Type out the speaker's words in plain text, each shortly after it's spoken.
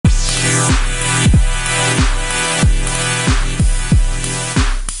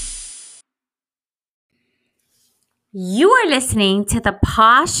You are listening to the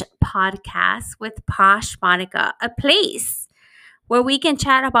Posh Podcast with Posh Monica, a place where we can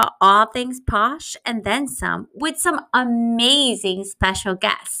chat about all things posh and then some with some amazing special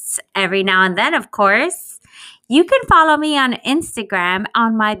guests. Every now and then, of course. You can follow me on Instagram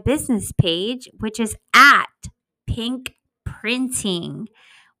on my business page, which is at Pink Printing.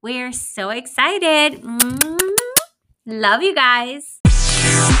 We're so excited. Love you guys.